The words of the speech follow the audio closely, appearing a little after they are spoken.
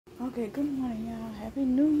Okay, good morning, y'all. Happy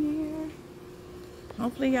New Year.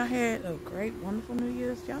 Hopefully y'all had a great, wonderful New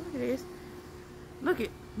Year's. Y'all look at this. Look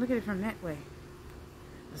at it from that way.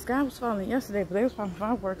 The sky was falling yesterday, but they was popping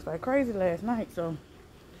fireworks like crazy last night, so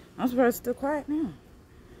I'm surprised it's still quiet now.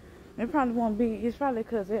 It probably won't be. It's probably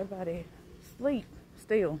because everybody sleep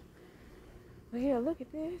still. But yeah, look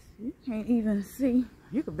at this. You can't even see.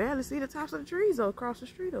 You could barely see the tops of the trees across the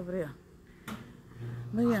street over there.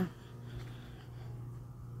 But yeah.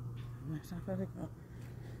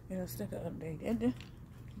 It'll sticker update.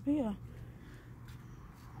 But yeah.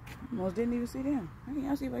 Almost didn't even see them. I can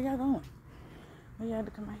y'all see where y'all going. But yeah, I had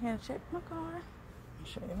to come out here and check my car. Make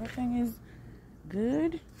sure everything is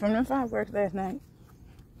good. From them fireworks last night.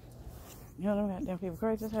 You know, them goddamn people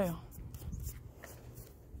crazy as hell.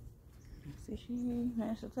 See, she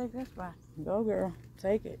managed to take that spot. Go, girl.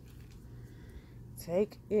 Take it.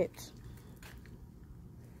 Take it.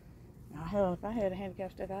 Oh, hell, if I had a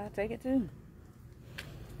handicap sticker, I'd take it too.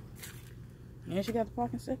 And she got the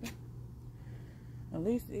parking sticker. At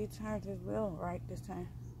least it turned his wheel right this time.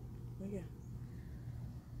 But yeah.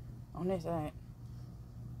 On this side.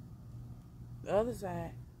 The other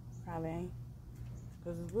side probably ain't.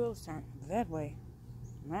 Because his wheels turned that way.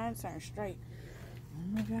 Mine turned straight. I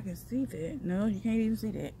don't know if y'all can see that. No, you can't even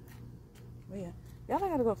see that. But yeah. Y'all, I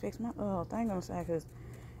gotta go fix my thing on the side because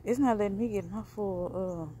it's not letting me get my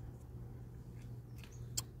full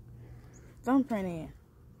thumbprint in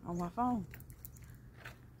on my phone.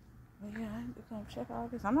 But yeah, I have to come check all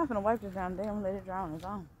this. I'm not gonna wipe this down today. I'm gonna let it dry on its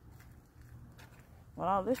own. Well,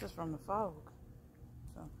 all this is from the fog.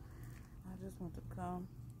 So I just want to come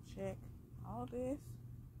check all this.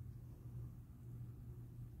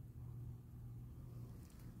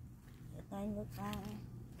 Everything looks fine.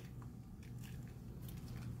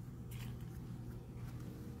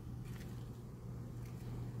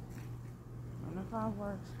 And the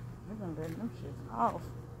fireworks, we're gonna let them shits off.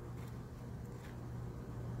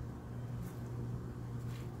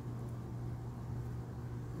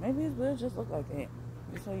 Maybe his wheels just look like that.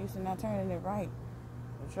 You're so used to not turning it right.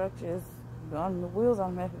 The truck just, on the wheels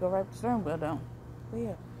automatically go right with the steering wheel down. But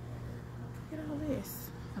yeah, look at all this.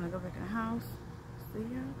 I'm gonna go back in the house. See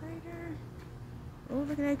y'all later. Oh,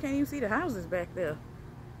 look at that. Can't even see the houses back there.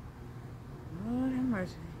 Lord have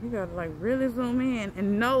mercy. You gotta like really zoom in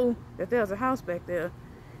and know that there's a house back there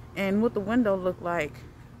and what the window looked like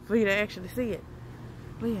for you to actually see it.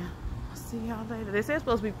 But yeah, I'll see y'all later. They said it's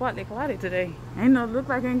supposed to be partly cloudy today. Ain't no, look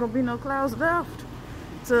like ain't gonna be no clouds left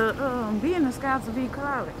to be in the sky to be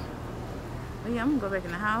cloudy. But yeah, I'm gonna go back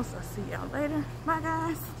in the house. I'll see y'all later. Bye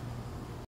guys.